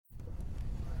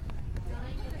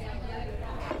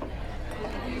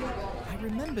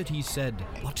remembered he said,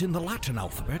 "But in the Latin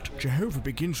alphabet, Jehovah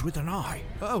begins with an I."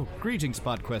 Oh, greetings,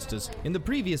 Podquesters. In the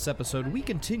previous episode, we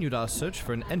continued our search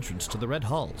for an entrance to the Red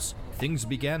Halls. Things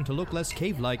began to look less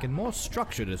cave-like and more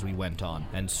structured as we went on,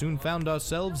 and soon found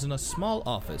ourselves in a small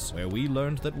office where we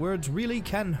learned that words really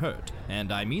can hurt.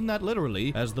 And I mean that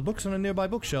literally, as the books on a nearby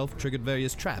bookshelf triggered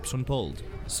various traps when pulled.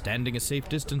 Standing a safe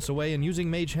distance away and using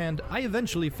Mage Hand, I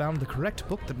eventually found the correct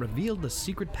book that revealed the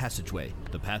secret passageway.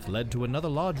 The path led to another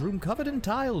large room covered in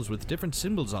tiles with different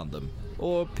symbols on them.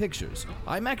 Or pictures.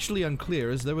 I'm actually unclear,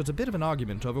 as there was a bit of an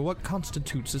argument over what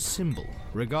constitutes a symbol.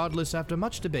 Regardless, after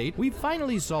much debate, we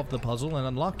finally solved the puzzle and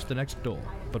unlocked the next door.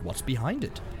 But what's behind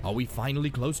it? Are we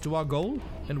finally close to our goal?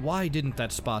 And why didn't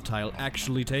that spa tile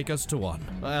actually take us to one?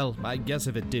 Well, I guess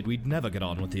if it did, we'd never get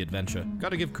on with the adventure.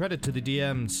 Gotta give credit to the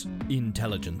DM's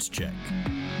intelligence check.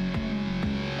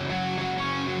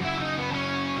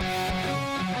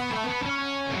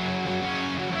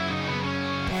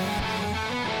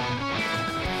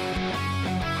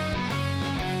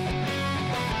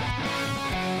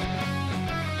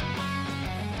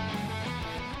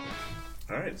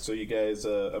 Alright, so you guys,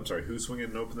 I'm sorry, who's swinging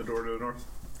and open the door to the north?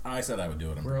 I said I would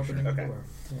do it. We're opening the Okay. door.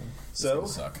 Yeah. So,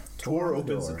 suck. Tor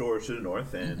opens the door to the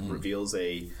north and reveals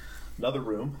another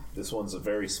room. This one's a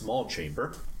very small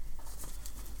chamber.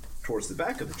 Towards the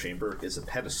back of the chamber is a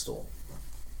pedestal.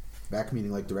 Back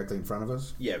meaning like directly in front of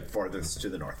us? Yeah, farthest to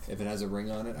the north. If it has a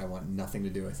ring on it, I want nothing to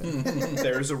do with it.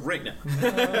 There's a ring.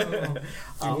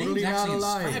 Totally not actually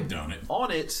alive. inscribed on it.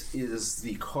 On it is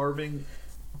the carving,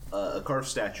 a carved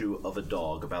statue of a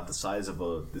dog about the size of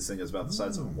this thing is about the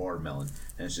size of a watermelon,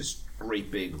 and it's just a great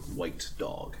big white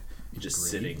dog just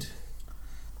sitting.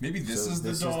 Maybe this So is the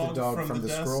this dog, from the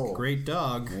desk. scroll. Great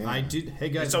dog. Yeah. I did. Hey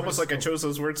guys, It's almost like I chose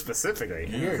those words specifically.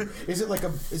 Weird. Is it like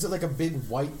a big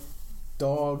white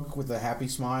dog with a happy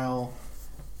smile?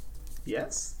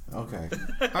 Yes. Okay.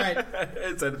 All right,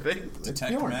 Is that a thing?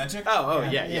 Detect Bjorn. magic. Oh,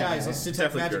 yeah. guys, let's detect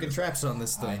Definitely magic good. and traps on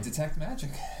this I thing. detect magic.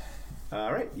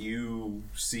 All right, you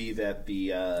see that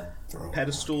the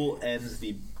pedestal and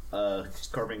the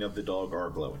carving of the dog are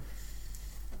glowing.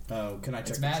 Oh, can I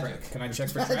check for magic. Can I check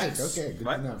for Magic. traps? Okay, good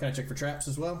What? to know. Can I check for traps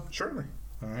as well? Surely.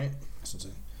 All right.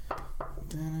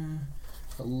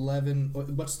 11.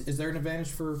 Is there an advantage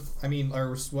for? I mean,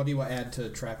 or what do you add to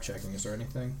trap checking? Is there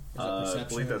anything? Is it I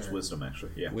believe that's or wisdom,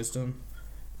 actually. Yeah, Wisdom,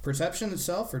 perception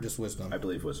itself, or just wisdom? I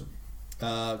believe wisdom.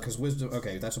 Because wisdom.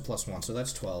 Okay, that's a +1, so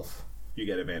that's 12. You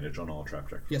get advantage on all trap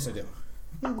checks. Yes, I do.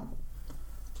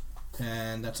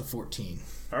 And that's a 14.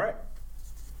 All right.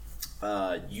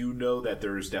 You know that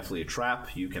there is definitely a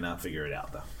trap. You cannot figure it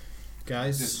out, though. It's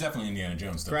Guys, definitely Indiana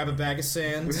Jones stuff. grab a bag of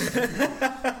sand.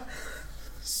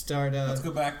 Start. Let's go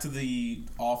back to the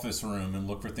office room and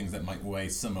look for things that might weigh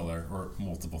similar, or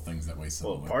multiple things that weigh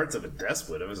similar. Well, parts of a desk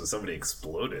would have, so somebody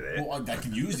exploded it. Well, I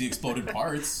could use the exploded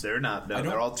parts. They're not. No, I don't-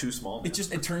 they're all too small. It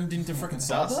turned into freaking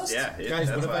sawdust. Yeah. Guys,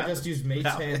 that's what if I happened. just use Mate's No,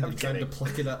 hand I'm and tried to kidding.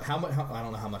 pluck it up? How much? I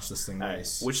don't know how much this thing All right,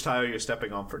 weighs. which tile you're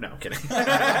stepping on for? No, I'm kidding.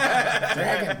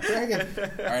 Dragon.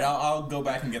 All right, I'll go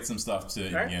back and get some stuff to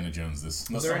right. Indiana Jones this.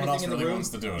 Unless there someone else anything in the really room? wants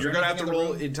to do it. You're gonna have to Anything in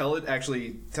the roll intelligence.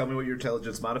 Actually, tell me what your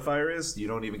intelligence modifier is.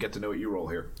 You don't even get to know what you roll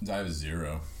here. I have a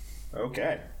 0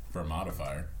 Okay. for a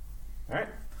modifier. All right.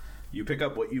 You pick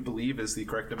up what you believe is the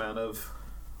correct amount of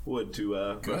wood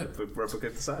to Good.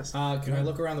 replicate the size. Can I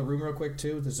look around the room real quick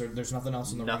too? There's nothing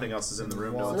else in the room. Nothing else is in the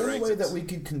room. wall? No Is there other a way exits. that we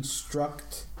could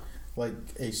construct like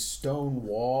a stone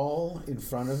wall in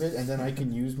front of it, and then I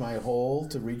can use my hole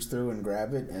to reach through and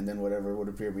grab it, and then whatever would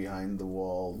appear behind the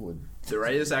wall would. There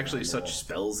is actually such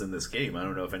spells in this game. I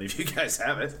don't know if any of you guys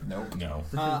have it. Nope. No.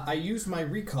 I used my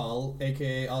recall,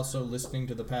 aka also listening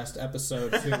to the past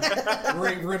episode,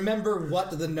 to remember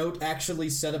what the note actually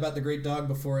said about the great dog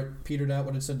before it petered out.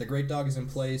 What it said: the great dog is in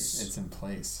place. It's in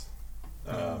place.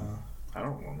 I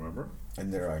don't remember.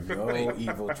 And there are no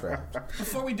evil traps.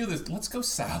 Before we do this, let's go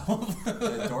south.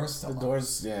 The door's still The locked.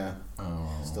 door's Oh.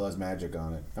 still has magic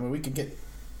on it. I mean, we could get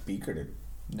Beaker to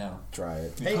No. try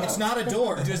it. Hey, it's not a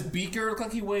door. Does Beaker look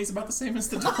like he weighs about the same as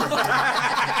the door?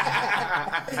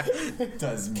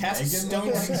 Does Cast Megan stone,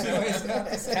 look like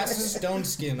cast a stone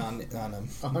skin on him.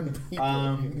 On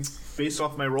Beaker. Based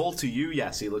off my roll to you,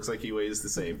 yes, he looks like he weighs the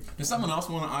same. Does someone else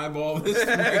want to eyeball this for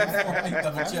me before I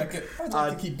double check it? I'd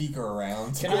like to keep Beaker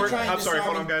around. Can I Court, try and I'm sorry,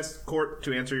 disarm hold on, him? guys. Court,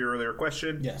 to answer your earlier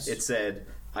question, Yes. it said,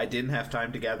 I didn't have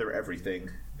time to gather everything.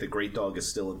 The great dog is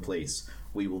still in place.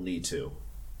 We will need to.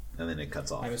 And then it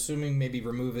cuts off. I'm assuming maybe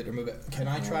remove it or move it. Can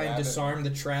I try and Grab it. disarm the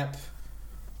trap?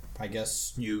 I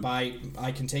guess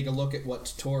I can take a look at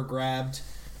what Tor grabbed.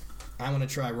 I want to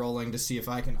try rolling to see if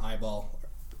I can eyeball.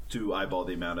 To eyeball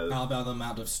the amount of. I'll about the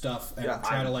amount of stuff and Yeah,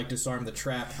 try to like disarm the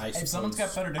trap. I If suppose. someone's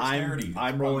got better dexterity,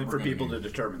 I'm probably rolling we're for gonna people need- to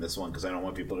determine this one because I don't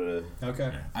want people to.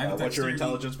 Okay. I have What's your dexterity.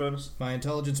 intelligence bonus? My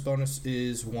intelligence bonus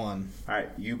is 1. All right,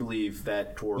 you believe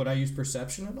that Tor. Would I use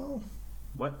perception at all?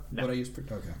 What? No. Would I use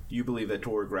okay. You believe that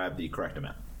Tor grabbed the correct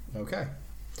amount. Okay.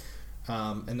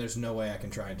 And there's no way I can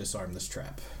try and disarm this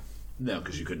trap. No,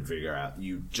 because you couldn't figure out.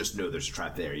 You just know there's a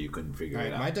trap there. You couldn't figure All it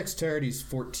right, out. my dexterity's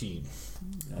 14.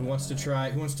 Who wants to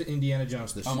try? Who wants to Indiana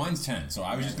Jones this? Oh, mine's 10, so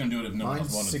I was just going to do it if no one else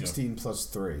Mine's wanted 16 plus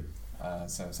 3.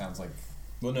 So it sounds like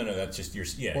Well, no, that's just your.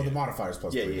 Yeah. Well, the yeah. modifier's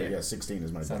plus Yeah, 3. yeah. But yeah, 16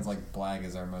 is my sounds dex. like Blag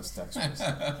is our most dexterous.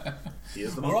 He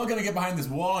is the We're all going to get behind this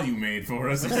wall you made for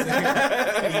us.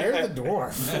 Hey, you're the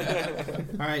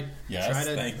dwarf. All right. Yes, Try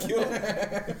to, thank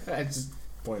you. I'm just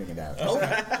pointing it out.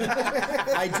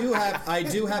 I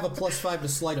do have a +5 to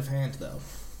sleight of hand though.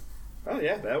 Oh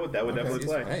yeah, that would definitely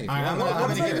play. Hey, if All right, you I'm want- gonna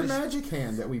What about give your it magic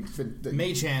hand that we've been... that-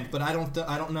 mage hand, but I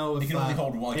don't know if It can only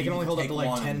hold one. It You can only can hold up take to like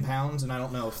one 10 and- pounds, and I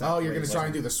don't know if that. Oh, you're going to plays. try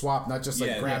and do the swap, not just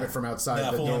like Yeah, grab yeah. it from outside Yeah,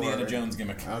 the full door. Indiana Jones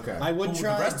gimmick. Okay. I would Well,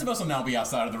 try. the rest of us will now be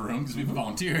outside of the room because we have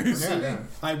volunteers. Yeah.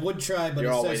 I would try, but You're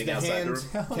it all says waiting the outside hand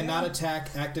the room? cannot attack,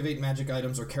 activate magic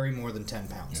items, or carry more than 10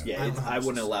 pounds. Yeah, don't know how I much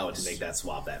wouldn't this allow it is. to make that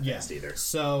swap that Yeah. fast either.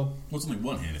 So, Well, it's only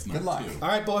one hand. It's not Good luck. two. all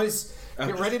right, boys,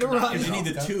 get ready to run. Because you need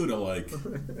the two to like.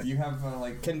 Do you have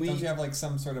like? Can we- Don't you have like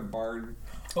some sort of bard?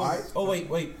 Oh,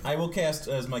 wait. I will cast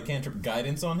as my cantrip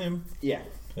guidance on him. Yeah.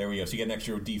 There we go. So you get an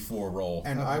extra D4 roll.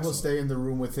 And I will stay in the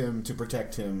room with him to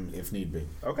protect him if need be.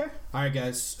 Okay. All right,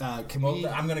 guys, can Well, we?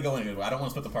 I'm going to go in. I don't want to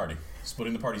split the party.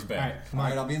 Splitting the party's All bad. right, come All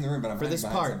on. right, I'll be in the room, but I'm For hiding this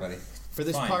behind part. somebody. For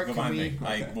this Fine, part, go can behind we? me.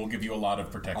 I will give you a lot of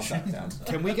I'll protection. duck down.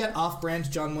 Can we get off-brand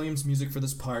John Williams music for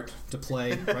this part to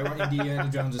play right when Indiana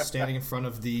Jones is standing in front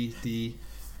of the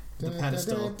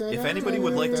pedestal? If anybody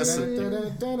would like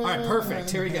to All right,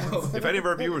 perfect. Here we go. If any of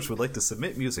our viewers would like to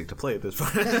submit music to play at this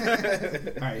point, All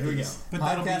right, here we go. But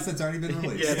that'll Podcast be, that's already been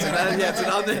released. it's an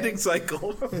unending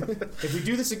cycle. If we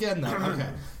do this again, though, okay.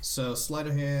 So sleight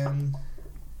of hand,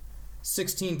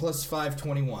 16 plus 5,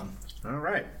 21. All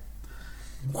right.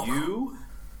 You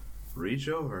reach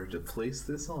over to place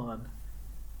this on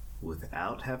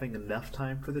without having enough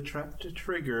time for the trap to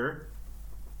trigger.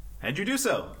 And you do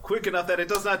so, quick enough that it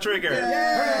does not trigger.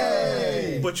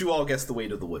 But you all guess the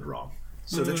weight of the wood wrong.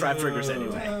 So the trap triggers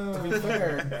anyway. To be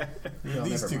fair, no,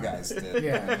 These never two mind. guys did.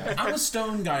 Yeah. I'm a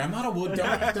stone guy. I'm not a wood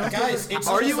guy. Guys, it's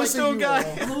Are just you a like stone guy?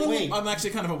 Wait, I'm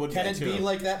actually kind of a wood can guy it too. be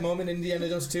like that moment in Indiana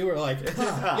Jones 2 where like,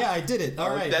 yeah, I did it.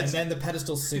 All right, and that's- then the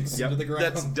pedestal sinks Yep, into the ground.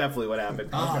 that's definitely what happened.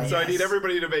 Ah, So I yes. need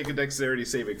everybody to make a dexterity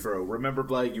saving throw. Remember,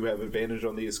 Blag, you have advantage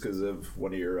on these because of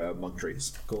one of your monk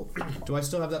trees. Cool. Do I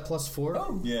still have that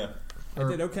 +4? Yeah. Or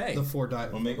did okay. The 4 die.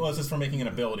 Well, this is for making an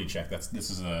ability check. This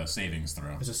is a savings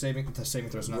throw. Is a saving? The saving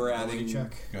throw's not We're an ability adding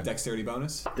check. dexterity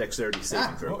bonus. Dexterity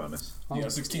saving throw bonus. Yeah,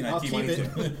 16. I'll I keep keep mine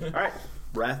it. too. All right.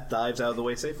 Wrath dives out of the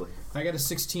way safely. I got a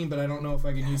 16, but I don't know if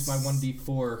I can use my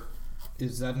 1d4.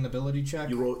 Is that an ability check?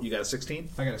 You roll. You got a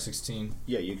 16. I got a 16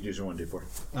 Yeah, you can use your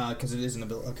 1d4. because it is an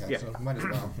ability. Okay, Yeah. so might as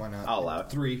well. Why not? I'll allow it.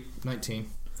 3, 19.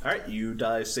 All right, you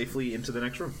dive safely into the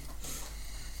next room.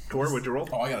 Tor, what'd you roll?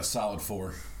 Oh, I got a solid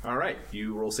 4. All right,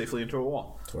 you roll safely into a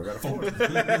wall. So I got a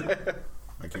 4.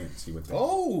 I can't see what that.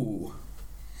 Oh,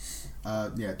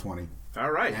 Yeah, 20. All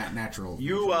right. Natural.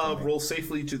 You natural 20. roll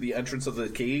safely to the entrance of the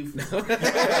cave.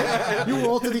 You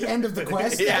roll to the end of the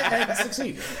quest and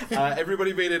succeed.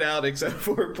 Everybody made it out except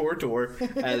for poor Tor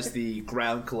as the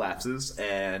ground collapses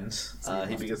and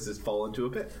he begins to fall into a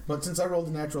pit. But since I rolled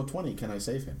a natural 20, can I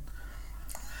save him?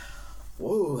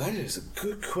 Whoa, that is a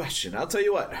good question. I'll tell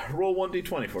you what. Roll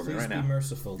 1d20 for me please right be now.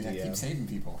 merciful, Yeah, DM. keep saving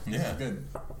people. Yeah. Good.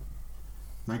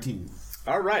 19.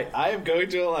 All right, I am going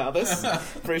to allow this.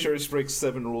 Pretty sure it's breaks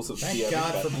 7 rules of Thank DM.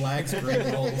 God for Black's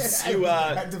great rolls.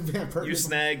 You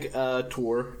snag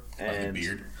Tor, and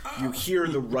beard. you hear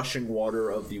the rushing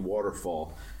water of the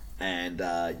waterfall, and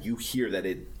you hear that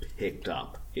it picked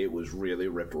up. It was really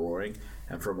rip-roaring,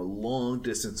 and from a long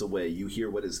distance away, you hear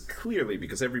what is clearly,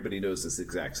 because everybody knows this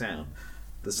exact sound,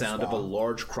 the sound of a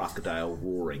large crocodile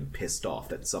roaring, pissed off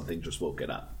that something just woke it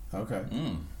up. Okay.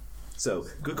 So,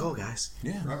 good call, guys.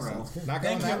 Yeah. Not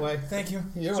going that way. Thank you.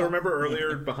 So remember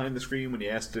earlier behind the screen when you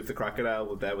asked if the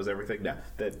crocodile that was everything? No,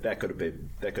 that could have been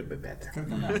bad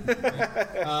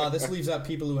there. This leaves out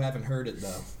people who haven't heard it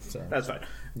though. So That's fine.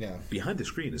 yeah. Behind the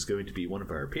screen is going to be one of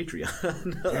our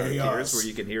Patreon Hey, viewers us. where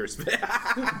you can hear us.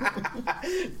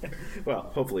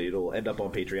 Well, hopefully it'll end up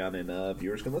on Patreon and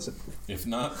viewers can listen. If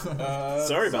not,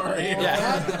 Sorry about that. Well,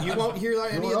 Yeah. you won't hear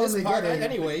any You'll of this only part get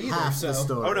anyway either. half So the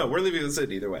story. Oh no, we're leaving this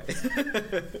in either way.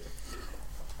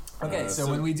 Okay, so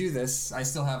when we do this, I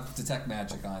still have detect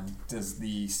magic on. Does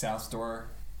the south door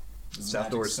South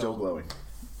door is still glowing.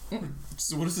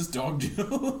 So what does this dog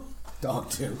do? Dog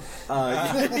too. Boo. All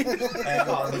right,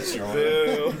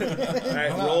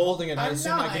 I'm roll. holding it. I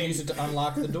assume I can use it to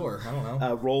unlock the door. I don't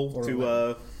know. Roll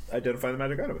to identify the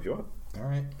magic item if you want. All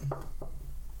right.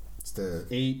 It's the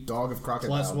 8 dog of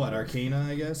crocodile. plus what? Arcana,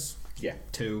 I guess. Yeah,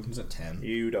 2. Is it 10?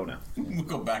 you don't know. We'll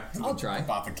go back to the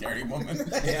apothecary woman.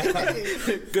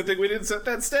 Good thing we didn't set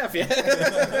that staff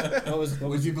yet.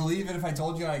 Would you believe it if I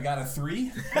told you I got a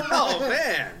 3? Oh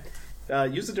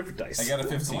man! Use a different dice. I got a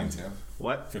 15. Going to.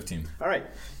 What? 15. All right.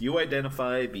 You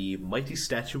identify the mighty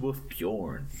statue of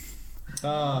Bjorn.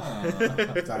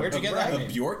 Where'd you get that name?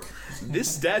 Bjork? This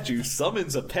statue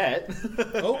summons a pet.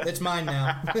 Oh, it's mine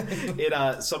now.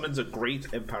 It summons a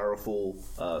great and powerful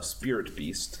spirit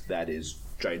beast that is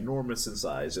ginormous in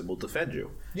size and will defend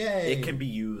you. Yay. It can be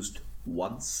used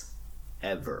once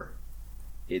ever.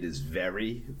 It is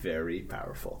very, very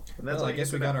powerful. And that's Well, I all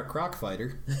guess get we for got now. our croc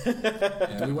fighter. We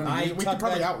could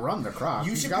probably outrun the croc.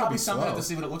 You He's should gotta probably be summon slow. it to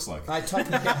see what it looks like. I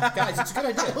tucked guys, it's a good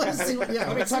idea. Let's see what- yeah, Let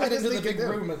me let's tuck see it what into this the thing big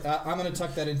can do. room. I'm going to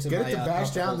tuck that into Get my it to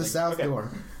bash down the holding. south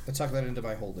door. I tuck that into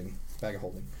my bag of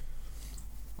holding.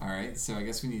 All right, so I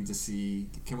guess we need to see.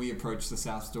 Can we approach the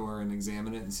south door and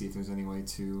examine it and see if there's any way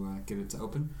to get it to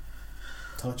open?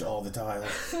 Touch all the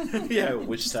tiles. Yeah,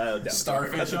 which tile? Down.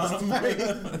 Starfish on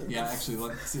them. Yeah, actually,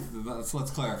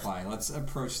 let's clarify. Let's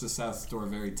approach the south door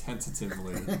very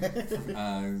tentatively.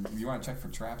 You want to check for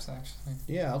traps, actually?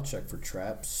 Yeah, I'll check for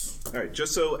traps. All right,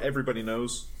 just so everybody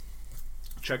knows,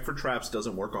 check for traps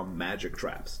doesn't work on magic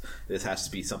traps. This has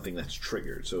to be something that's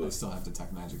triggered. So I still have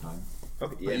detect magic on.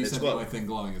 okay, But yeah, you and it's said the only glowing. thing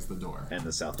glowing is the door. And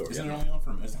the south door. Isn't Yeah. it only on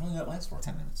for? Is it only that last for?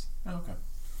 10 minutes. Oh, okay.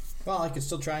 Well, I could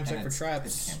still try and check And for it's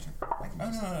traps. a cantrip. I can Oh,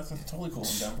 just- no, that's totally cool.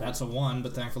 I'm down for it. That's a 1,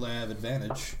 but thankfully I have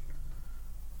advantage.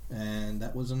 And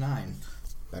that was a 9.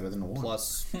 Better than a 1.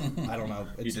 Plus, I don't know.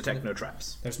 You detect no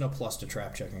traps. There's no plus to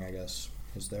trap checking, I guess.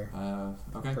 Is there?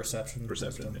 Okay. Perception?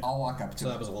 Perception, wisdom? yeah. I'll walk up to So it.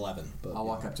 that was 11. But I'll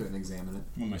walk up to it and examine it.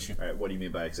 We'll miss you. All right, what do you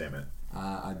mean by examine it?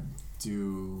 I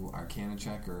do Arcana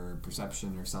check or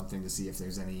Perception or something to see if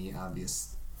there's any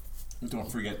obvious Don't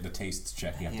forget the taste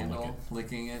check. You have to lick handle it.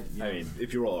 licking it. Yeah. I mean,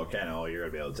 if you roll Arcana, all you're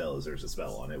gonna be able to tell is there's a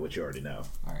spell on it, which you already know.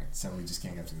 All right, so we just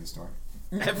can't go through this door.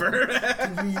 Ever.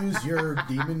 Can you use your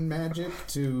demon magic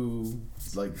to,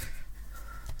 like,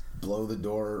 blow the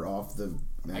door off the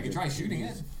magic? I could try shooting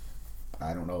it.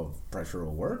 I don't know if pressure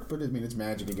will work, but I mean, it's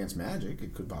magic against magic.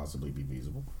 It could possibly be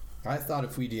feasible. I thought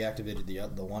if we deactivated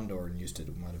the one door and used it,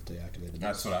 it might have deactivated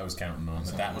That's what I was counting on.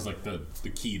 That was like the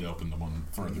key to open the one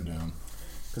further down.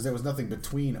 Because there was nothing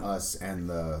between us and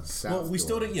the south Well, we door.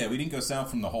 still didn't. Yeah, we didn't go south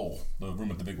from the hole, the room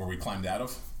with the big where we climbed out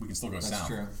of. We can still go That's south.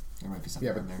 true. There might be something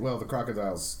Yeah, in there. but, well, the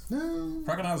crocodiles... No.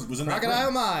 Crocodile was in Crocodile that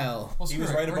room. Mile! Well, He screw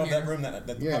was it, right we're above here. that room that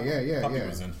the Yeah, puppy yeah.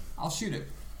 was in. I'll shoot it.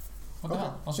 What the Okay.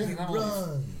 hell? I'll shoot it. I'm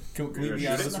Run! Can we You're be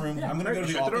out of shooting this room? Yeah. I'm gonna go to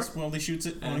Shoot the the office door. while he shoots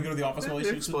it. I'm gonna go to the office while he It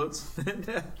shoots it. explodes.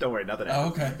 Don't worry, nothing Oh,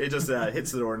 happens. okay. It just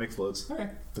hits the door and explodes. Okay.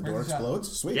 The Where's door shot?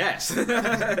 explodes? Sweet. Yes.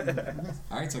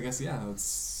 All right, so I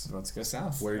guess let's go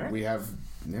south. Where Alright. we have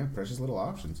precious little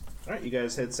options. All right, you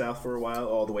guys head south for a while,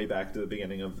 all the way back to the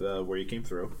beginning of where you came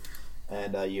through,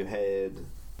 and you head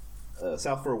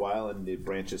south for a while, and it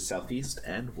branches southeast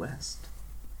and west.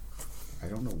 I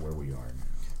don't know where we are now.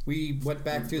 We went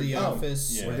back through the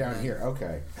office. Yeah. We're down here.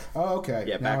 Okay. Oh, okay.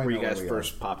 Yeah, Now back I where you know guys we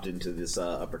first popped into this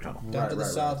upper tunnel. Down to the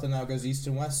Right. south and now goes east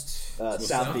and west.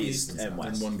 Southeast and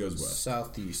west. And one goes west.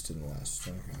 Southeast and west.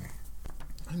 Okay.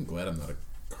 I'm glad I'm not a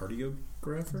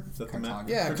cardiographer. Is that the map?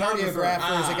 Yeah, a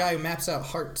cardiographer is a guy who maps out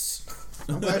hearts.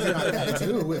 I'm glad you're not that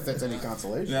too, if that's any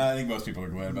consolation. Yeah, I think most people are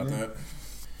glad about that.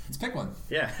 Let's pick one.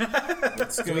 Yeah.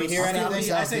 Do we hear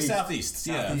anything? I say southeast.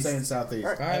 Yeah. I'm saying southeast.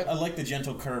 All right. I like the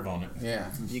gentle curve on it. Yeah.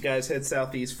 You guys head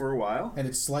southeast for a while. And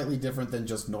it's slightly different than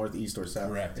just northeast or south.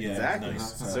 Correct. Yeah. Exactly.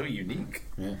 Nice. So unique.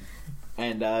 Yeah.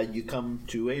 And you come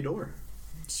to a door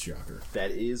Shocker.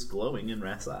 that is glowing in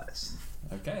Rat's eyes.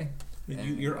 Okay.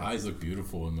 Your eyes look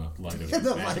beautiful in the light of The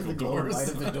the light of magical the door. doors. Light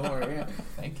of the door. Yeah.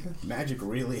 Thank you. Magic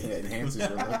really enhances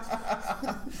your looks.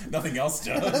 Nothing else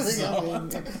does. so.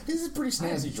 He's a pretty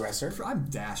snazzy dresser. I'm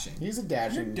dashing. He's a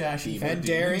dashing. Dashing. demon. And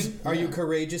daring? Are you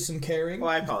courageous and caring? Well,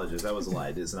 I apologize. That was a lie.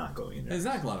 It is not glowing in your Is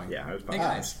that glowing? Yeah, I was Hey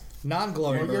guys,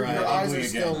 Non-glowing Your variety. eyes Ugly are again,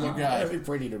 still you guys. very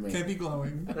pretty to me. can't be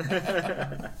glowing.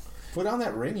 Put on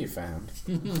that ring you found.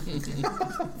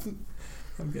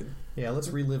 I'm good. Yeah, let's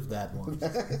relive that one.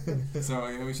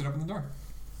 So we should open the door.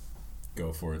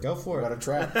 Go for it. Go for Got it. a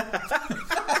trap.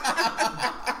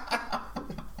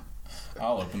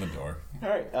 I'll open the door. All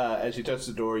right. As you touch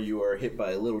the door, you are hit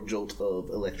by a little jolt of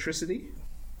electricity.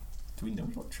 Do we know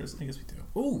electricity? I guess we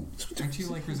do. Ooh, aren't you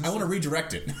like resistant? I want to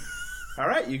redirect it. All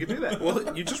right, you can do that.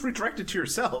 Well, you just redirected to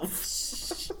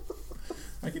yourself.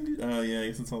 I can do. Yeah, I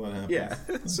guess that's all that happens. Yeah,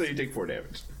 so you take 4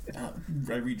 damage.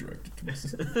 I redirected to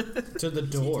myself. To the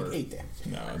door. 8 damage.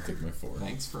 No, I'll take my 4.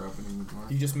 Thanks for opening the door.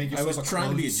 You just make I yourself was a trying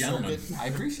to be a closed gentleman. circuit. I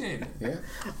appreciate it.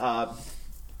 Yeah.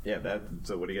 Yeah, that.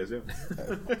 So what do you guys do?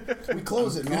 We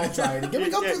close it and all try it. Can we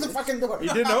go through the fucking door? He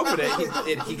didn't open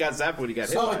it. He got zapped when he got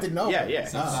hit. Oh, by it didn't open. Yeah, yeah.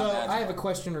 Ah. So I have a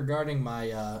question regarding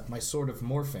my sort of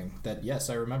morphing that, yes,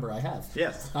 I remember I have.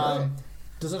 Yes.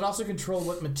 Does it also control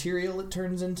what material it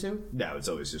turns into? No, it's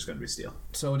always just going to be steel.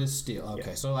 So it is steel. Okay,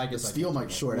 Yeah. so I guess Steel I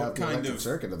might short What out the kind electric of-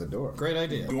 circuit of the door. Great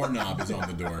idea. Doorknob is on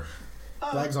the door.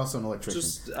 Flag's also an electrician.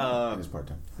 Just, in his part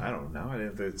time. I don't know. I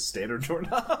didn't the standard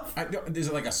doorknob. Is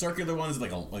it like a circular one? Is it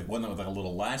like one with like a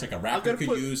little latch, like a I'm raptor gonna could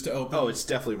put- use to open? Oh, it's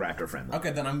definitely raptor friendly.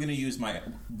 Okay, then I'm going to use my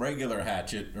regular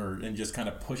hatchet and just kind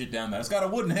of push it down there. It's got a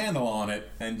wooden handle on it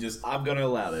and just... I'm going to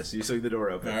allow this. You see the door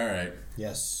open. All right.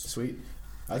 Yes. Sweet.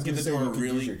 I was Give going to the say you door could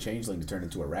really- use your changeling to turn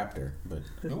into a raptor, but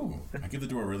Ooh, I give the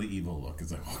door a really evil look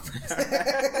as I walk past.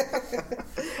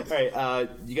 All right,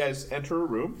 you guys enter a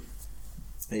room.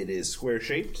 It is square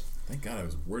shaped. Thank God I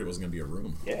was worried it wasn't going to be a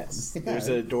room. Yes. There's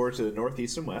a door to the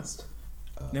northeast and west.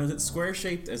 Now, is it square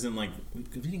shaped as in like...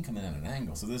 Because we didn't come in at an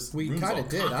angle, so this We room's kind all of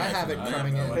did. I cockeyed have it from the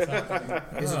coming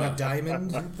map. in. Is it a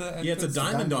diamond? Yeah, it's a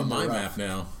diamond on my Diamond map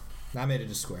now. I made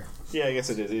it a square. Yeah, I guess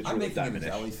it is. It's I'm really making it a diamond-ish.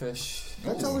 jellyfish.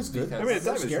 that's always good. Because- I mean, a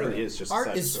diamond scary. really is just a Art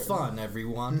size is square. fun,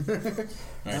 everyone. All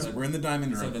right, so we're in the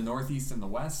diamond So the room. northeast and the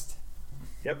west.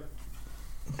 Yep.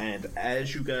 And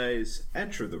as you guys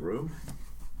enter the room,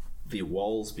 the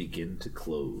walls begin to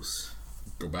close.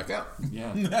 Go back out.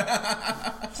 Yeah.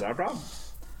 It's not a problem.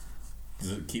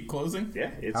 Does it keep closing?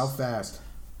 Yeah, it's How fast?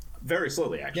 very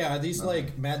slowly, actually. Yeah, are these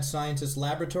like mad scientist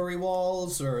laboratory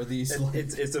walls, or are these like...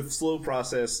 It's a slow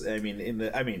process. I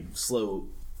mean, slow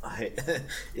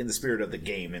in the spirit of the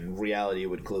game. In reality, it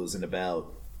would close in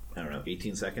about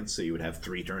 18 seconds. So you would have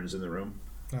 3 turns in the room.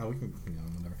 Oh, we can,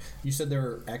 whatever. You said there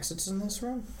are exits in this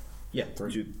room? Yeah,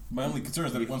 My only concern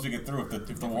is that once we get through,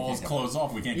 if the walls close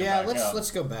off, we can't get Yeah, back out.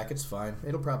 let's go back. It's fine.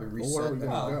 It'll probably Well, where are we reset.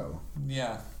 going to Oh. go?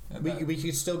 Yeah. We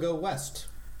could still go west.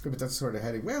 Yeah, but that's sort of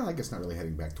heading. Well, I guess not really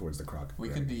heading back towards the croc. We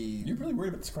could be. You're really worried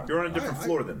about this crowd. you're on a different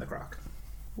floor than the croc.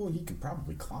 Well, he could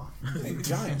probably climb. He's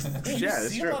giant. Yeah, that's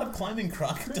see true. a lot of climbing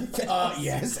crocodiles.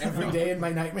 Yes, every day in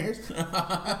my nightmares.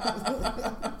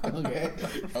 Okay.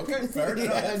 Okay, fair enough.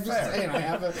 Yeah, I'm just saying,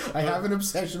 I have an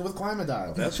obsession with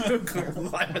Climodile. That's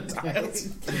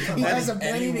Climatiles. He has a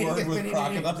any brain. word with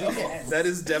crocodile. That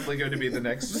is definitely going to be the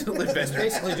next adventure.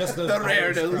 Basically just those The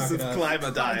Irish rareness of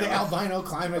crocodiles. The Climadile. albino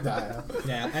Climodile.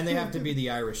 Yeah, and they have to be the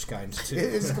Irish kinds, too. It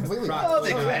is completely. Oh,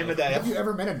 the Have you Climadile.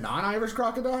 ever met a non-Irish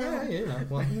crocodile? Yeah, you know,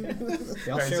 well,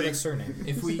 they all Right, share so the surname.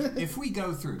 If we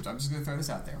go through, I'm just going to throw this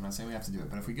out there. I'm not saying we have to do it,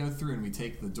 but if we go through and we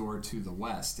take the door to the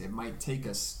west, it might take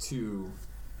us to,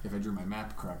 if I drew my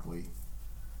map correctly,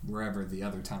 wherever the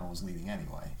other tunnel is leading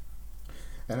anyway.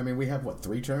 And I mean, we have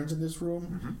 3 turns in this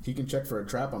room. Mm-hmm. He can check for a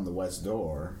trap on the west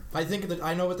door. I think that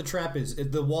I know what the trap is.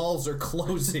 The walls are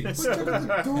closing.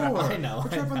 Door. I know. A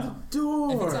trap on the If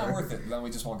door. it's not worth it, then we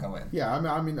just won't go in. Yeah,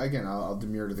 I mean, again, I'll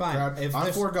demur to the Fine. crowd. If I'm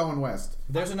there's- for going west.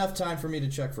 There's enough time for me to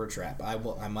check for a trap. I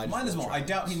might. Might as well. try. I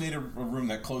doubt he made a room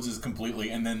that closes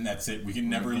completely, and then that's it. We can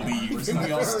never leave, and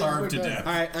we all starve to death.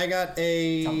 All right, I got Teleport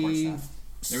a staff.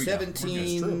 There we go. We're good.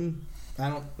 17. I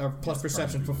don't. Or plus Yes,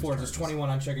 perception for probably 4. lose It's charges. 21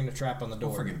 on checking the trap on the door.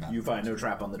 We'll forget about You it. find no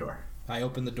trap on the door. I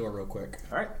open the door real quick.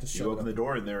 All right. Just You shut open up. the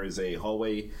door, and there is a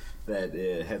hallway that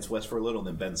heads west for a little and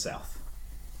then bends south.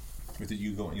 Wait, did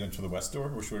you go into the west door?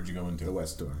 Which door did you go into? The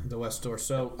west door. The west door.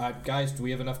 So, guys, do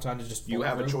we have enough time to just? You blow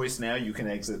have a through? choice now. You can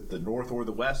exit the north or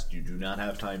the west. You do not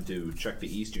have time to check the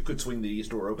east. You could swing the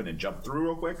east door open and jump through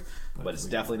real quick, but it's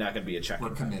definitely not going to be a check. We're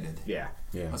committed. Yeah.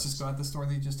 Yeah. Let's just go out this door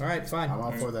that you just. All right, fine. I'm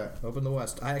all for that. Open the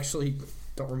west. I actually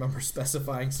don't remember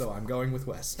specifying, so I'm going with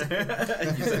west. You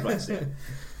said west, yeah.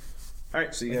 All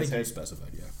right, so you I guys think you head. specified,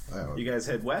 yeah. You guys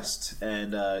head west,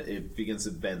 and it begins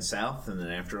to bend south, and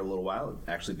then after a little while, it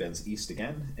actually bends east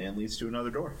again and leads to another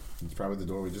door. It's probably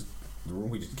the room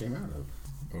we just came out of.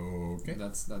 Okay.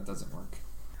 That doesn't work.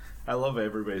 I love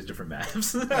everybody's different maps.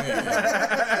 This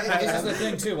is the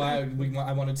thing too. I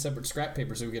wanted separate scrap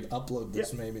paper so we could upload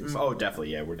this. Maybe. Oh,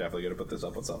 definitely. Yeah, we're definitely going to put this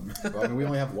up on something. Well, I mean, we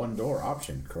only have one door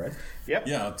option, correct? Yep.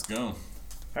 Yeah, let's go. All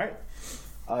right.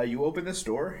 You open this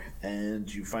door,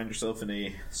 and you find yourself in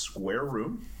a square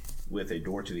room with a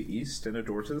door to the east and a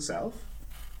door to the south.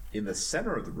 In the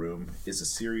center of the room is a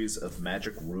series of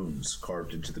magic runes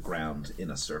carved into the ground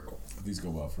in a circle. These go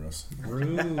well for us.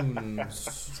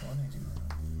 Runes.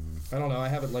 I don't know. I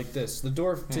have it like this. The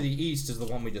door to the east is the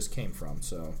one we just came from.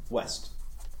 So West.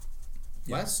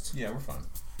 west. Yeah, we're fine.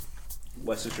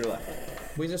 West is your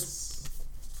left. We just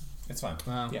It's fine.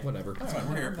 whatever. It's fine.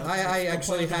 We're here. I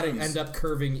actually play had the it runes. end up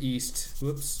curving east.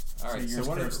 Whoops. All right. So So yours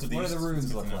what curves to the do east. the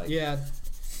runes look like? Yeah,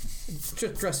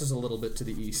 just dresses a little bit to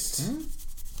the east.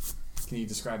 Can you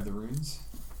describe the runes?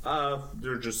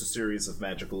 They're just a series of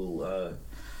magical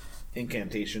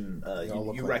incantation. all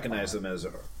look You like recognize them as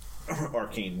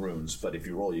arcane runes, but if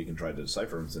you roll, you can try to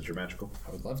decipher them since you're magical.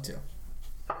 I would love to.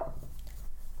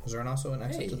 Was there also an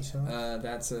exit to the south?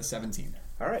 That's a 17.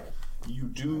 All right.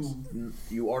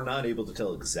 You are not able to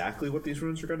tell exactly what these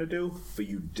runes are going to do, but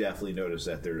you definitely notice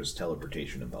that there's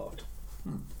teleportation involved.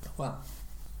 Wow.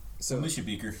 So Misha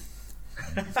Beaker.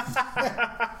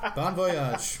 Bon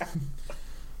voyage.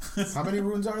 How many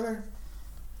runes are there?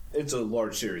 It's a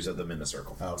large series of them in a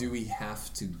circle. Oh. Do we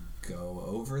have to go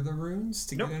over the runes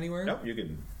to Nope. get anywhere? Nope, you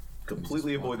can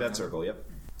completely Just walk avoid that around. circle, yep.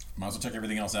 Might as well check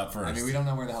everything else out first. I mean, we don't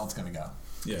know where the hell it's going to go.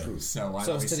 Yeah. So why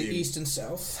So don't it's we to the see- east and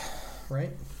south,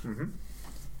 right?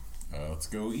 Let's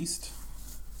go east.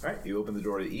 All right, you open the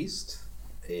door to the east.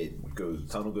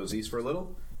 Tunnel goes east for a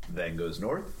little, then goes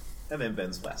north, and then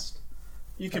bends west.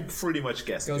 You can pretty much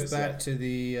guess. it Goes back that. to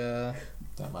the.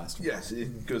 that last one? Yes,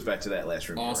 it goes back to that last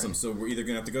room. you were Awesome. in. So we're either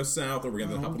gonna have to go south, or we're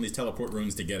gonna hop on these teleport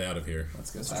runes to get out of here. Let's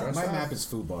go Let's south. try My map is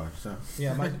Fubar, so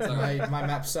Yeah, my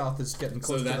map south is getting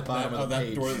close So to the that bottom of the that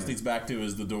page. door that leads back to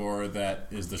is the door that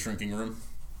is the shrinking room.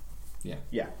 Yeah.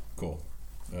 Yeah. Cool.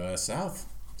 South.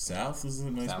 South is a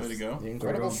nice South. way to go. The we're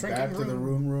incredible going shrinking back to the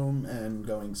room. room and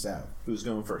going south. Who's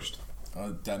going first?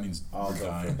 That means I'll we're go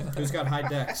dying. Who's got high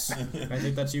decks? I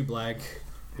think that's you, Blag.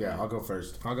 Yeah, I'll go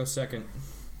first. I'll go second.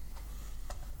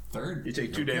 Third? You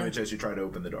take 2 damage as you try to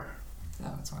open the door.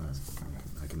 No, that's fine.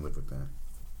 I can live with that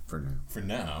for now. For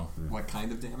now. What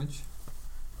kind of damage?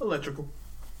 Electrical.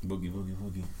 Boogie, boogie,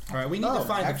 boogie. All right, we need to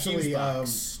find actually, the fuse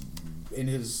box. in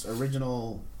his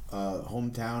original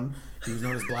hometown, he was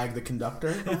known as Blag the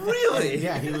Conductor. Really?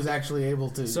 Yeah, he was actually able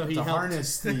to, So he helped.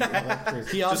 harness the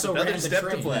electricity. He also another ran the step to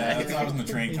train. Blag. I was in the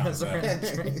train He also combat. ran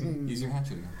the train. Use your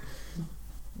hatchet again.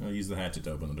 I'll use the hatchet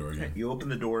to open the door again. You open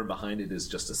the door, and behind it is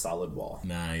just a solid wall.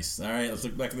 Nice. All right, let's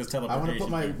look back at this I teleportation. want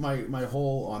to put thing. my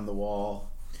hole on the wall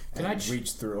Can and I ch-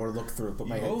 reach through or look through. Put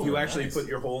my head. Oh, You actually nice. put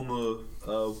your hole in the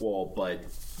wall, but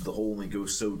the hole only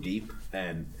goes so deep,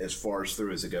 and as far as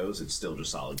through as it goes, it's still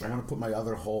just solid I ground. want to put my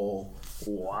other hole.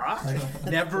 What?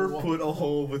 Never put a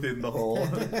hole within the hole.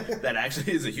 That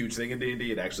actually is a huge thing in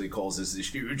D&D. It actually causes this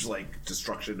huge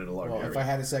destruction in a large Well, if I area.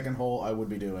 had a second hole, I would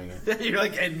be doing it. You're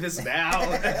like, end this now.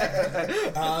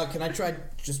 Can I try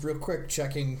just real quick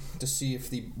checking to see if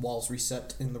the walls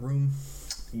reset in the room?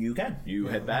 You can. You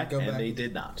head back, go and back. they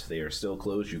did not. They are still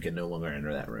closed. You can no longer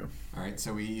enter that room. All right,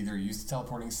 so we either use the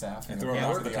teleporting staff and Throw then it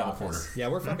go off to the office. teleporter. Yeah,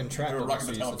 we're fucking trapped. They're unless rocking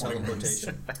we the use the teleporting rooms.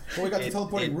 teleportation. Well, we got the It-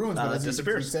 teleporting it, runes, but as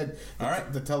disappears. you said, All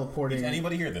right. the teleporting Did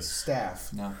anybody hear this?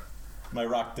 staff. No. My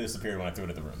rock disappeared when I threw it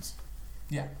at the runes.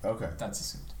 Yeah, Okay. that's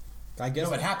assumed. I guess.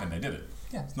 No, it happened. I did it.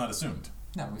 Yeah. It's not assumed.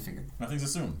 No, we figured. Nothing's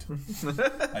assumed.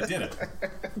 I did it.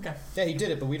 Okay. Yeah, he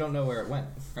did it, but we don't know where it went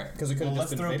Right. because it could Well, have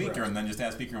let's just been throw vaporized. Beaker and then just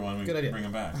ask Beaker when we Good idea. bring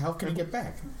him back. How can he get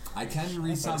back? I can I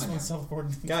resummon just him. want to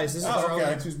teleport. Guys, this is Oh, our okay,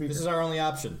 only. choose Beaker. This is our only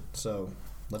option. So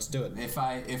let's do it.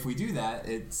 If we do that,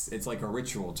 it's like a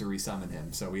ritual to resummon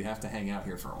him. So we have to hang out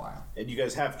here for a while. And you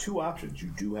guys have 2 options.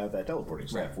 You do have that teleporting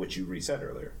staff, Right. which you reset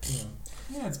earlier.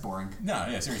 Yeah, it's boring. No,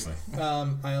 yeah, seriously.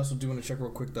 I also do want to check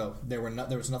real quick though. There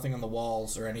was nothing on the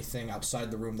walls or anything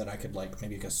outside the room that I could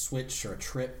maybe a switch or a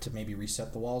trip to maybe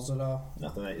reset the walls at all.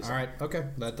 Nothing that you All saw. right, okay.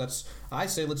 That's. I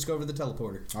say let's go over to the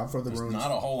teleporter. I'll throw the There's runes.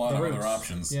 not a whole lot The of rooms. other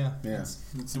options. Yeah. Yeah.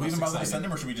 It's Do we even bother to send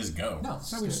him, or should we just go? No,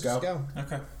 we just go. Let's go.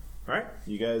 Okay. All right,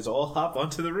 you guys all hop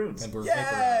onto the runes. And we're Yay!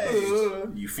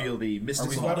 vaporized. You feel the Are mystical.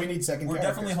 we Why holding? we need second We're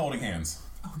characters. definitely holding hands.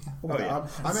 Oh yeah. Oh, yeah.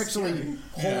 I'm actually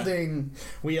holding.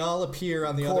 We all appear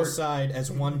on the Court. other side as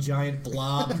one giant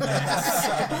blob mass.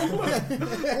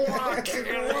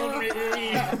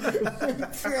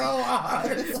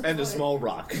 and a small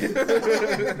rock.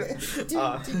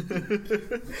 All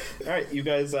right, you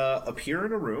guys appear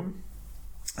in a room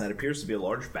that appears to be a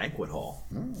large banquet hall.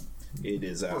 It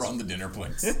is. We're on the dinner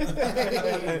plates.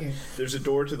 There's a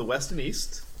door to the west and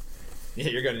east. Yeah,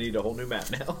 you're gonna need a whole new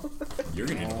map now. You're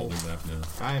gonna need a whole new map now.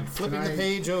 I am flipping Can the I-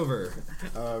 page over.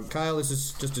 Kyle, this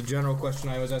is just a general question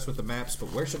I always ask with the maps,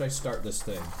 but where should I start this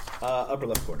thing? Upper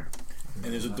left corner.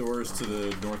 And there's doors to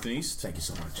the north and east. Thank you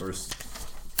so much.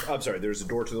 I'm sorry. There's a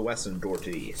door to the west and a door to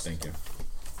the east. Thank you.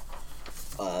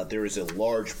 There is a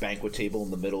large banquet table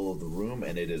in the middle of the room,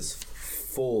 and it is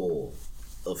full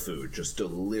of food. Just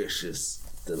delicious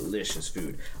delicious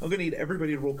food. I'm going to need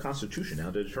everybody to roll Constitution now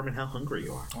to determine how hungry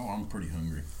you are. Oh, I'm pretty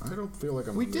hungry. I don't feel like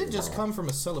I'm. We did just come from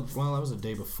a well, that was a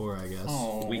day before, I guess.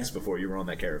 Oh, Weeks before you were on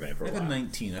that caravan for I a had a while.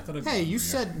 19. I thought I'd be Hey, you hungrier.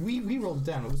 said we rolled it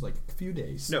down. It was like a few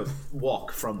days. No,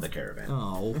 walk from the caravan.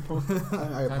 Oh.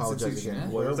 I apologize Constitution, again. yeah?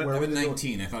 What was that? I had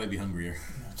 19. I thought I'd be hungrier.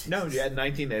 No, you had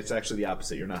 19. It's actually the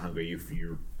opposite. You're not hungry.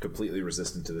 You're completely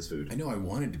resistant to this food. I know I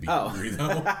wanted to be Oh. hungry,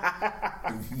 though.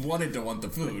 I wanted to want the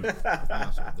food.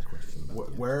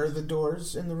 Where are the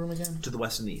doors in the room again? To the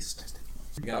west and east.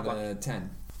 You got a 10.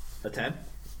 A 10.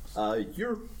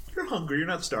 You're hungry. You're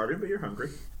not starving, but you're hungry.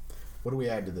 What do we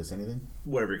add to this? Anything?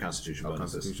 Whatever your Constitution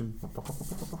bonus is. Constitution.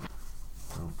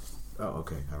 Oh,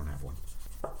 okay. I don't have one.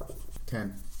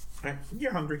 10. All right,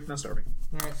 you're hungry, not starving.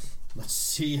 Alright. Let's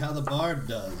see how the bard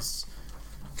does.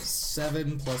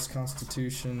 7 plus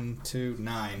Constitution 2,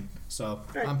 9. So All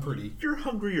right, I'm pretty. You're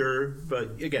hungrier,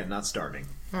 but again, not starving.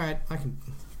 Alright, I can.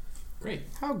 Great.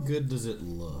 How good does it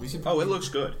look? We should Oh, probably, it looks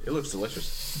good. It looks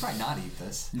delicious. probably not eat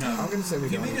this. No. I'm going to say we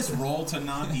Can don't. we just roll to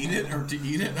not eat it or to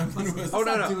eat it? I'm gonna Oh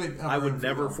no, not no! do it I over would and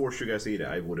never over. force you guys to eat it.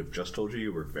 I would have just told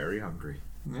you were very hungry.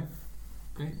 Yeah.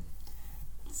 Great.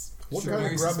 What Sure, kind of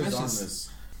very grub is on suspicious. this?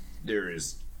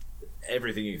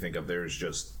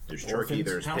 There's turkey,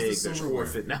 there's Orphans? there's How's pig, the there's silverware?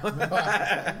 orphan. No,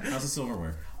 How's the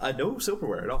silverware? no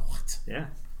silverware at all. What? Yeah.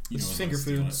 You know, It's I'm finger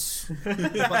gonna steal it.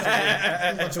 foods.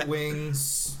 a bunch of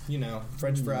wings,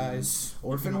 French fries.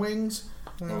 Orphan wings?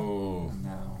 Oh.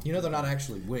 No. They're not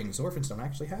actually wings. Orphans don't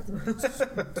actually have wings.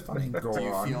 It's funny. Go Do you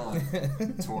on.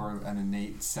 feel Tor an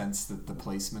innate sense that the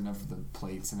placement of the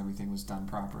plates and everything was done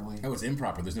properly? That was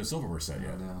improper. There's no silverware set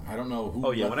yet. no. I don't know who.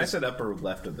 Oh yeah, left when I this- said upper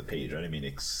left of the page, I didn't mean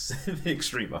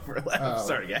extreme upper left. Oh.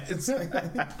 Sorry, guys.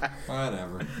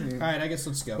 Whatever. Alright, I guess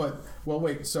let's go. But, well,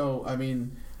 wait. So, I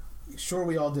mean, sure,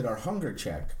 we all did our hunger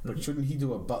check, but shouldn't he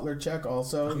do a butler check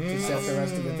also to set the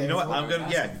rest of the table? You know what? I'm gonna.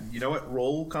 Yeah. You know what?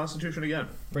 Roll Constitution again.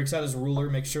 Breaks out his ruler,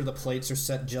 makes sure the plates are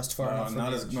set just far enough from not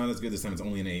the as edge. not as good this time. It's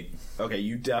only an 8. Okay,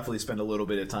 you definitely spend a little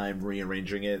bit of time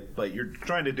rearranging it, but you're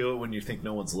trying to do it when you think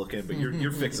no one's looking. But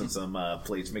you're fixing some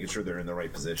plates, making sure they're in the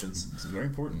right positions. It's very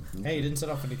important. Hey, you didn't set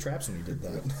off any traps when you did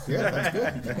that. Yeah, that's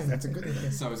good. That's a good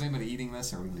idea. So is anybody eating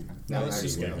this or are we leaving? No, not let's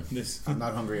just eating go. This, I'm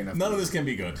not hungry enough. none of this can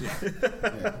be good.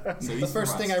 So The East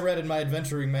first or thing West? I read in my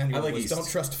adventuring manual I like was East. don't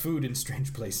trust food in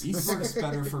strange places. East works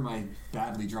better for my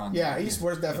badly drawn. Yeah, diagram. East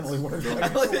West definitely works. I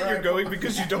like that you're going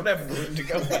because you don't have room to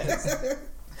go west.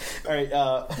 All right,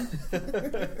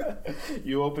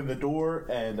 you open the door,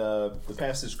 and the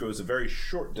passage goes a very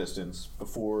short distance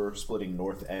before splitting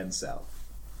north and south.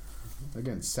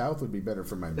 Again, south would be better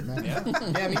for my map.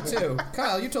 Yeah, me too.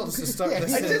 Kyle, you told us to start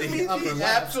this I in didn't the mean upper the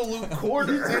left. absolute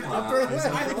quarter.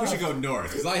 I think we should go north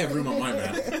because I have room on my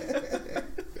map.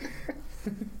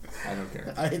 I don't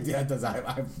care.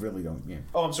 I really don't. Yeah.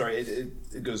 Oh, I'm sorry.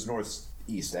 It goes north,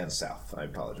 east, and south. I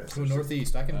apologize. Ooh,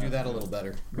 northeast. I can do that a little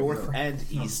better. North and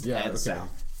east Yeah, and okay.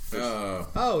 south.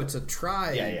 Oh, it's a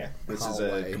tri. Yeah. This is a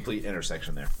hallway. complete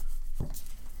intersection there.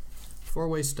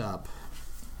 4-way stop.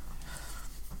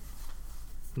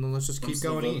 And then let's just keep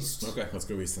going east. Okay, let's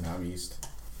go east then. I'm east.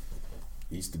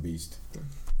 East to beast.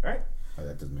 All right. Oh,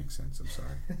 that doesn't make sense. I'm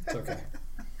sorry. It's okay.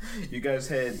 You guys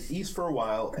head east for a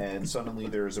while, and suddenly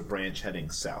there's a branch heading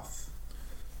south.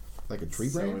 Like a tree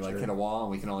So branch? we like or- hit a wall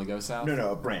and we can only go south?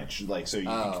 No, a branch. Like, so you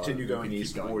can continue you going can keep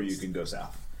east, going or east. you can go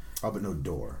south. Oh, but no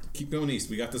door. Keep going east.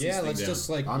 We got this. Yeah, thing let's down. just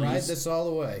like I'm ride east. this all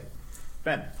the way.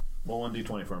 Ben, roll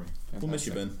 1d20 for me. We'll miss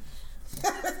you, Ben.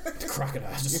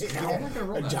 Crocodile. Just I'm not gonna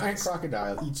roll A that giant dice.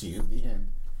 crocodile eats you. The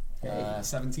end.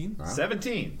 17?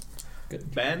 17.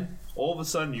 Good. Ben, all of a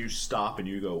sudden you stop and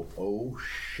you go, oh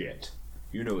shit.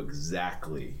 You know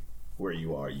exactly where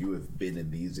you are. You have been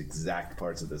in these exact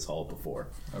parts of this hall before.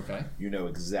 Okay. You know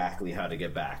exactly how to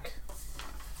get back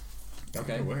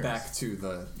Okay. Where? Back to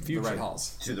the Future. Red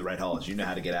Halls. to the Red Halls. You know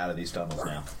how to get out of these tunnels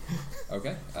now.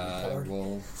 Okay.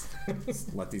 We'll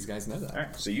let these guys know that. All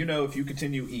right, so you know if you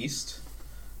continue east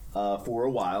for a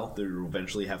while, you'll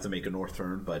eventually have to make a north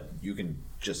turn, but you can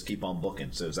just keep on booking.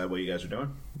 So is that what you guys are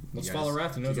doing? Let's You follow guys-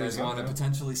 Rath. He Do knows you where guys he's want to going.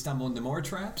 potentially stumble into more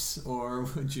traps, or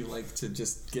would you like to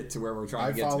just get to where we're trying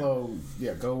I to get follow.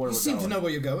 Yeah, go where You we're seem going. to know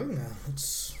where you're going.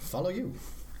 Let's follow you.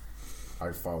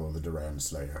 I follow the Duran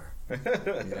Slayer.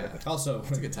 to? Yeah. Also,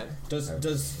 That's a good title. does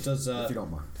If you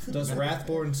don't mind. does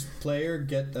Wrathborn's player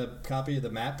get a copy of the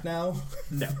map now?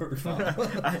 No.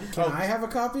 Can I have a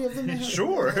copy of the map?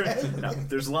 Sure. No,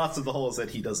 there's lots of the holes that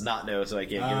he does not know, so I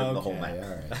can't give him the whole Okay, map. all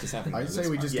right. Just happened to I know say this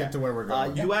we part. just get to where we're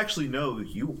going. You actually know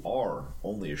you are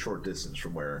only a short distance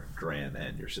from where Duran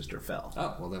and your sister fell.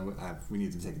 Oh, well then we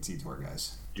need to take a detour,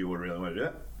 guys. Do you really want to do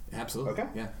that? Absolutely. Okay.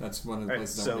 Yeah, that's one of the All right,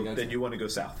 places I so want to go then to. you want to go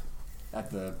south. At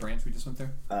the branch we just went through?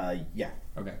 Yeah.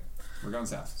 Okay. We're going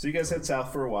south. So you guys head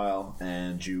south for a while,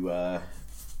 and you arrive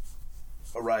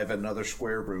at another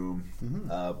square room.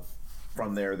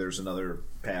 From there's another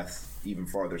path even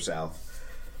farther south.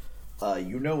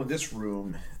 In this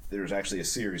room, there's actually a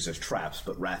series of traps,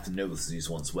 but Wrath knows these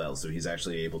ones well, so he's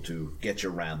actually able to get you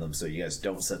around them so you guys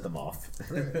don't set them off.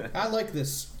 I like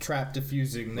this trap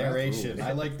diffusing narration.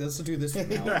 I like this. Let's do this from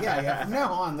now on. yeah. From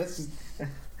now on, this is.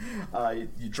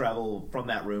 You travel from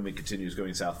that room and continues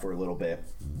going south for a little bit.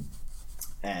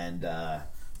 And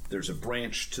there's a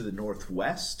branch to the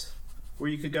northwest where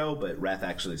you could go, but Wrath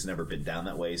actually has never been down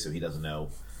that way, so he doesn't know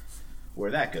where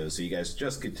that goes. So you guys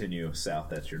just continue south.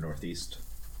 That's your northeast.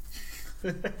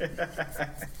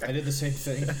 I did the same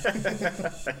thing.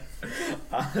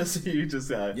 So you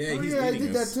just I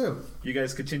did that too. you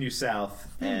guys continue south,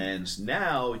 and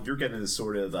now you're getting this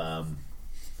sort of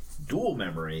dual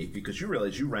memory because you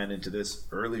realize you ran into this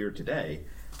earlier today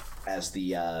as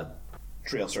the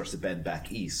trail starts to bend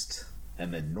back east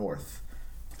and then north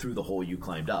through the hole you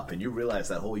climbed up, and you realize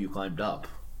that hole you climbed up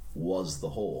was the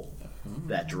hole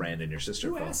that Duran and your sister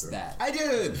Who fell asked through. that? I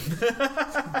did.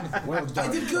 Well done.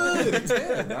 I did good.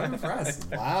 Good. I'm impressed.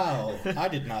 Wow. I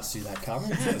did not see that coming.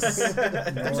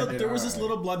 There was this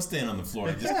little blood stain on the floor.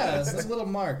 I just Yeah, it's this little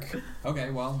mark.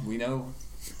 Okay, well, we know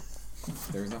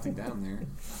there's nothing down there.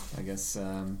 I guess,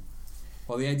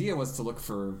 well, the idea was to look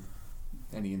for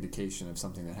any indication of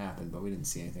something that happened, but we didn't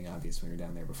see anything obvious when we were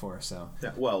down there before, so.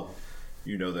 Yeah, well,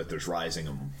 you know that there's rising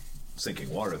and sinking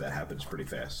water that happens pretty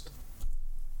fast.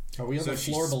 Are we on So the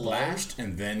she floor below? splashed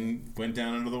and then went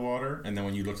down into the water, and then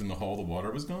when you looked in the hole, the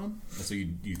water was gone. And so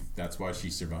you that's why she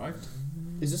survived.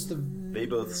 Is this the... They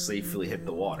both safely hit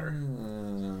the water.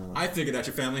 I figured out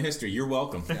your family history. You're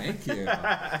welcome. Thank you.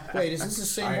 Wait, is this the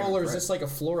same hole, or is this like a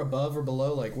floor above or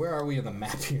below? Like, where are we on the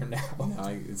map here now?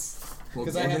 We'll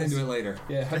 'Cause get I had into this- it later.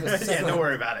 Yeah, Yeah, don't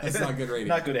worry about it. It's not good radio.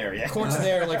 Not good area. Court's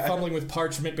there, like, fumbling with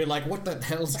parchment, be like, what the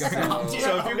hell's going on?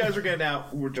 So if you guys are getting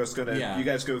out, we're just gonna. Yeah. You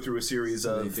guys go through a series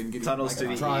So they of didn't give you tunnels like to a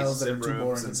the trials east, that are and too rooms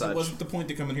boring. and It such. wasn't the point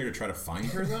to come in here to try to find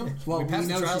her, though. Well, We passed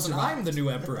the know trials she and survived. I'm the new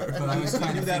emperor. But I was We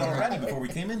trying knew to that figure already out- before we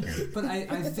came in here. But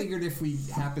I figured if we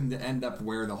happened to end up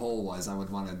where the hole was, I would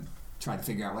want to try to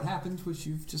figure out what happened, which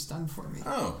you've just done for me.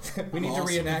 Oh, We need to awesome.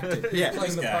 reenact it. Yeah, Playing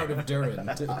this the guy. part of Durin.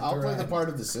 I'll play the part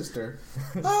of the sister.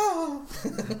 Oh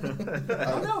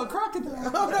no, a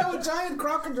crocodile! Oh no, a giant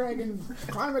crocodile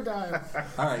crocodile.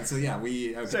 All right, so yeah,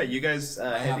 we. Okay. So you guys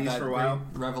I head have east that for a while.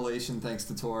 great revelation thanks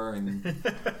to Tor and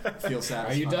feel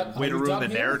satisfied. Are you done? Way to Are you ruin done the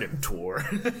here? narrative tour.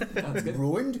 That's good.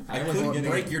 Ruined? I I wasn't couldn't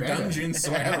getting break it your better. dungeon,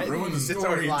 so I had to ruin the It's story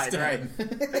already lied,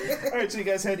 instead. All right, so you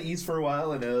guys head east for a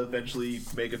while and eventually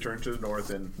make a turn to the north,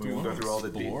 and we will go through all the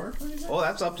deep. Explore? Oh,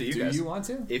 that's up to you Do guys. you want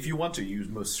to? If you want to, you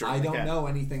most certainly I don't can. know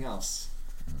anything else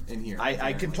in here. I can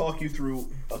apparently. talk you through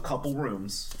a couple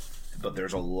rooms, but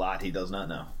there's a lot he does not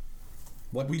know.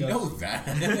 What We does- know that.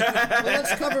 Well,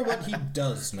 let's cover what he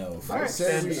does know. All right, First.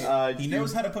 so He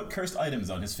knows how to put cursed items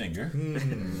on his finger.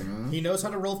 He knows how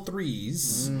to roll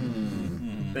threes.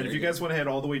 Then if you guys want to head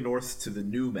all the way north to the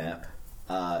new map,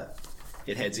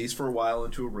 it heads east for a while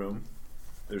into a room.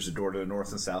 There's a door to the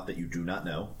north and south that you do not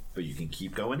know, but you can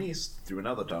keep going east through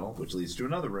another tunnel, which leads to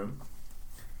another room.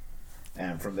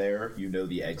 And from there, you know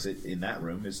the exit in that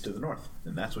room is to the north,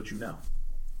 and that's what you know.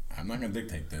 I'm not going to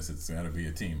dictate this. It's got to be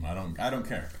a team. I don't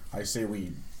care. I say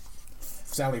we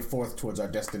sally forth towards our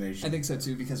destination. I think so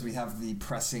too, because we have the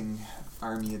pressing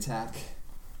army attack.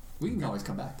 We can always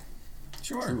come back.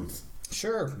 Sure. Truth.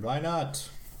 Sure, why not?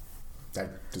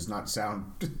 That does not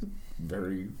sound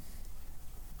very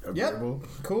Yep, agreeable.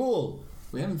 cool.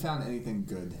 We haven't found anything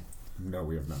good. No,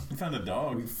 we have not. We found a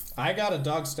dog. I got a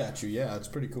dog statue, yeah, it's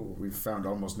pretty cool. We've found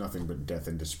almost nothing but death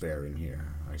and despair in here.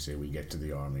 I say we get to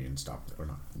the army and stop. Or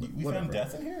not. We Whatever. found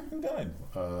death in here? Who died?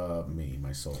 Me,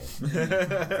 my soul.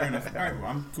 Fair enough. All right, well,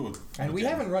 I'm cool. And we Okay.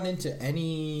 haven't run into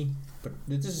any... But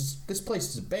this place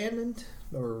is abandoned?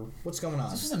 Or what's going on?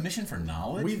 This is a mission for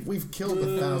knowledge? We've killed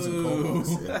 1,000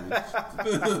 kobolds.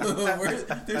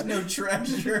 There's no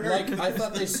treasure. Like, I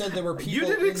thought they said there were people You in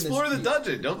didn't explore this the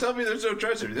dungeon. Don't tell me there's no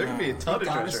treasure. There could be a ton It of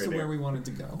got us treasure to in where there. we wanted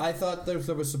to go. I thought there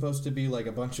was supposed to be like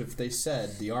a bunch of... They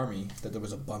said, the army, that there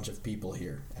was a bunch of people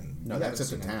here. And No, we that's at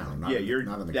haven't the seen town. anything.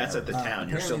 Not not in the that's at the garden. town.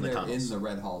 You're still in the Apparently tunnels. they're in the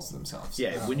red halls themselves.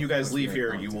 Yeah, when you guys Which leave we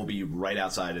here, had you gone will to. be right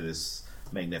outside of this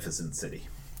magnificent city.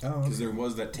 Oh, Because there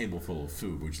was that table full of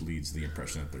food, which leads to the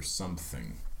impression that there's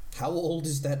something. how old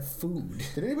is that food?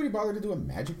 Did anybody bother to do a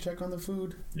magic check on the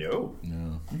food? No.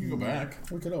 No. You can go back.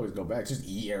 We could always go back. Just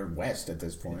air west at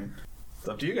this point. It's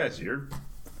up to you guys.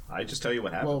 I just tell you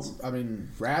what happens. Well, I mean,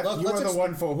 Wrath, Look, you let's are the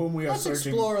one for whom we are Let's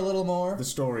searching explore a little more. the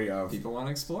story of. People want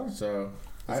to explore. So,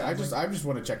 I just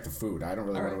want to check the food. I don't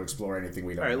really want to explore anything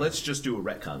we don't. All right, know. let's just do a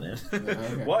retcon then.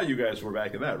 Okay. While you guys were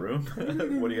back in that room,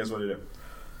 what do you guys want to do?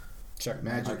 Check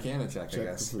Magic. Arcana check, I Check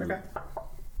guess. the food. Okay.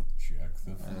 Check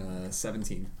the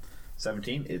 17.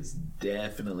 17. It's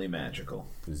definitely magical.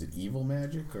 Is it evil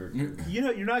magic or? You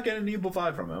know, you're not getting an evil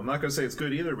vibe from it. I'm not going to say it's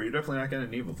good either, but you're definitely not getting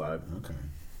an evil vibe. Okay.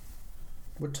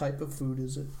 What type of food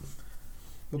is it?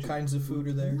 What kinds of food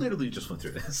are there? Literally just went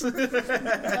through this.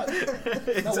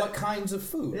 No, what kinds of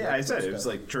food? Yeah, Like, I said it stuff. was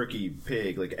like turkey,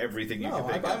 pig, like everything you No,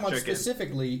 can think I of. want Chicken.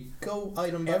 specifically go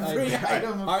item by Every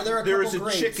item. Are there a There couple is a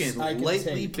grapes chicken, I can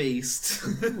lightly take? based.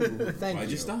 Ooh, thank Why'd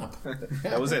you. you stop?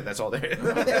 That was it. That's all there.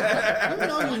 You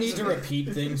know you need to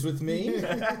repeat things with me.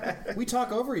 We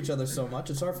talk over each other so much,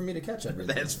 it's hard for me to catch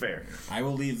everything. That's fair. I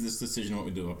will leave this decision what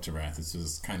we do up to Wrath. This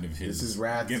is kind of his This is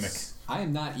Wrath's gimmick. I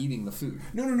am not eating the food.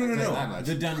 No. that much.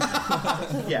 The dungeon.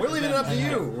 Yeah. We're leaving it up to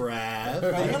you,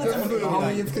 Raph. All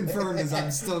we have confirmed is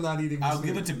I'm still not eating the I'll food.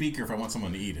 give it to Beaker if I want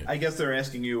someone to eat it. I guess they're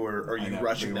asking you, or are you know,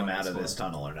 rushing we them wanna out of this explore.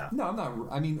 tunnel or not? No, I'm not.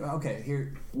 I mean, okay,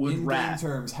 here. With in game Rat.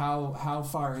 terms, how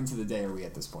far into the day are we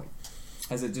at this point?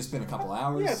 Has it just been a couple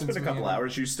hours? Yeah, it's since been a we couple have-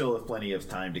 hours. You still have plenty of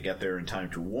time to get there in time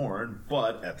to warn,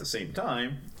 but at the same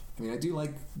time, I mean, I do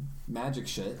like magic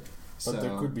shit. But So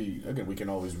there could be, again, we can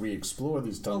always re-explore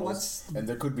these tunnels, let's- and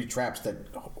there could be traps that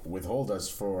withhold us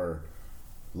for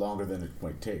longer than it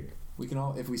might take. we can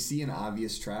all, if we see an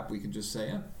obvious trap, we can just say,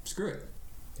 yeah, screw it,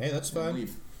 Hey, that's and fine.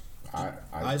 leave.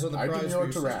 Eyes on the I prize demur for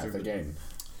your to Wrath sister, but- again.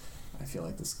 I feel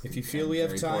like this. If could you feel end we have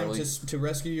very time poorly. to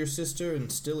rescue your sister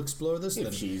and still explore this,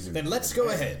 If she's then in let's good go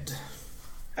health. ahead.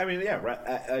 I mean,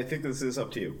 yeah, I think this is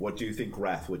up to you. What do you think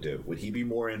Wrath would do? Would he be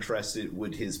more interested?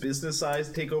 Would his business size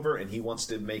take over and he wants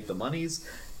to make the monies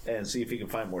and see if he can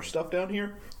find more stuff down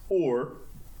here? Or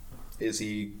is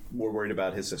he more worried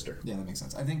about his sister? Yeah, that makes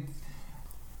sense.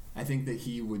 I think that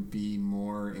he would be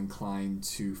more inclined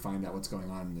to find out what's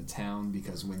going on in the town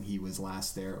because when he was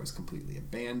last there, it was completely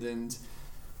abandoned.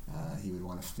 He would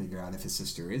want to figure out if his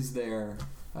sister is there.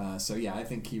 So yeah, I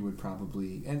think he would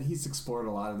probably, and he's explored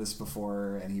a lot of this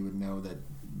before, and he would know that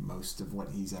most of what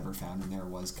he's ever found in there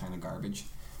was kind of garbage.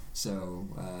 So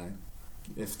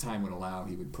if time would allow,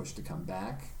 he would push to come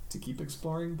back to keep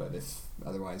exploring. But if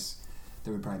otherwise,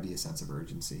 there would probably be a sense of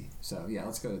urgency. So yeah,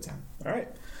 let's go to town. All right.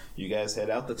 You guys head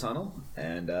out the tunnel,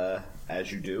 and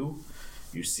as you do,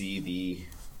 you see the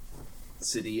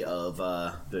city of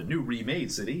the new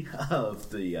remade city of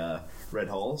the Red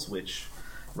Halls, which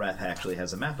Wrath actually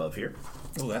has a map of here.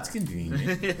 Oh, that's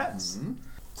convenient. Yes.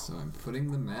 So I'm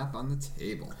putting the map on the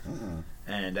table.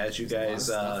 And as you There's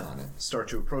a lot guys of stuff on it. start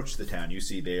to approach the town, you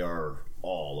see they are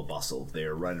all a bustle. They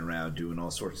are running around doing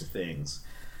all sorts of things.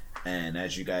 And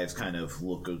as you guys kind of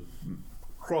look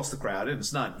across the crowd, and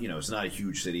it's not, it's not a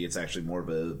huge city. It's actually more of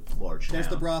a large town. There's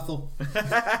the brothel.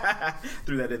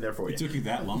 Threw that in there for you. It took you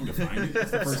that long to find it.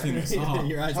 That's the first thing I saw.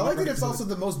 Your eyes I like were that it's also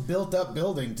the most built-up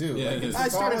building too. Yeah, Like, it is. it's I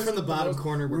started tallest from the with bottom most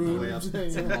corner, worked my way up. rooms.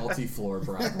 It's a multi-floor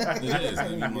brothel. It is. I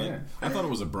mean, like, I thought it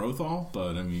was a brothel,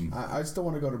 but I mean, I still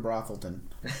want to go to Brothelton.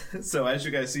 So as you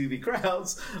guys see the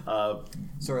crowds So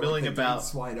are milling like the about.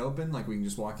 gates wide open, like we can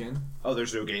just walk in? Oh,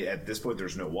 there's no gate at this point.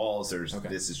 There's no walls. Okay.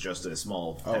 This is just a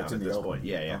small Oh, town it's at in the this open. point.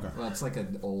 Yeah, yeah. Okay. Well, it's like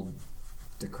an old,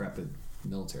 decrepit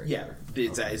military. Yeah,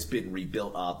 it's been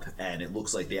rebuilt up, and it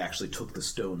looks like they actually took the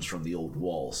stones from the old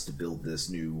walls to build this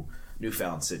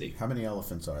newfound city. How many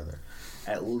elephants are there?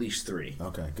 At least 3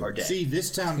 Okay, good. are dead. See,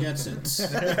 this town gets it.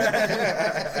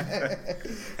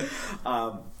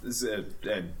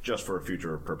 And just for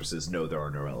future purposes, no, there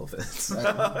are no elephants.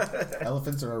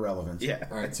 Elephants are irrelevant. Yeah.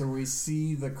 All right, so we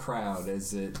see the crowd.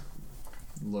 Does it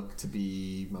look to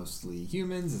be mostly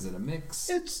humans? Is it a mix?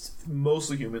 It's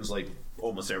mostly humans, like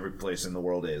almost every place in the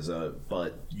world is,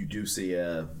 but you do see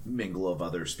a mingle of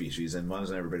other species. And why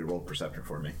doesn't everybody roll perception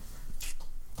for me?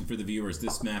 and for the viewers,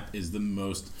 this map is the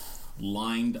most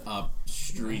lined up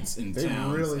streets in They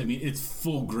towns. really- I mean, it's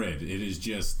full grid. It is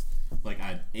just like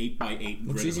an 8x8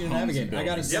 grid. It's easy to of homes and navigate. I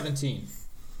got a buildings.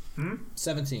 17.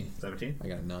 17. 17? I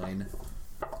got a 9.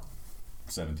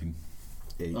 17.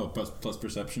 8. Oh, plus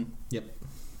perception. Yep.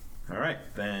 All right,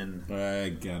 then. I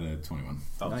got a 21.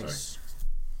 Oh, Nice. sorry.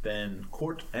 Then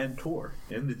Court and Tor.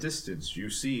 In the distance, you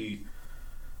see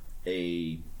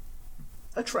a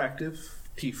attractive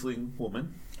tiefling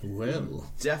woman. Well.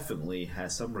 Definitely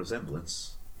has some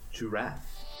resemblance to Wrath.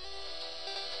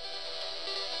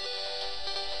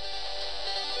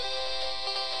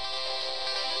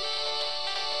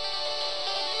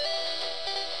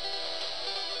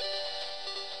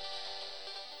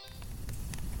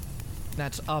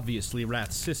 That's obviously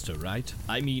Wrath's sister, right?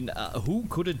 I mean, who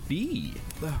could it be?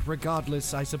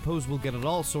 Regardless, I suppose we'll get it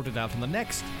all sorted out in the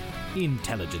next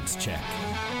Intelligence check.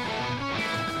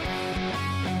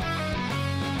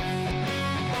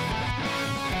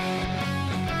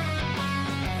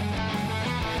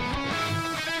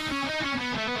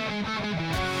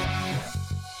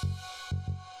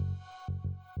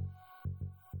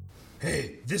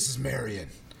 Hey, this is Marion.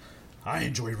 I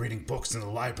enjoy reading books in the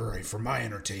library for my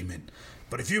entertainment,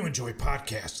 but if you enjoy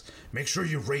podcasts, make sure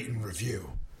you rate and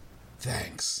review.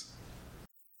 Thanks.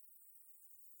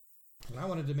 I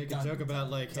wanted to make a joke about,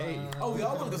 like, hey... Oh, we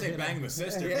all wanted to say bang the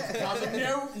sister. I was like,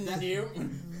 no.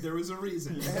 There was a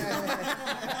reason.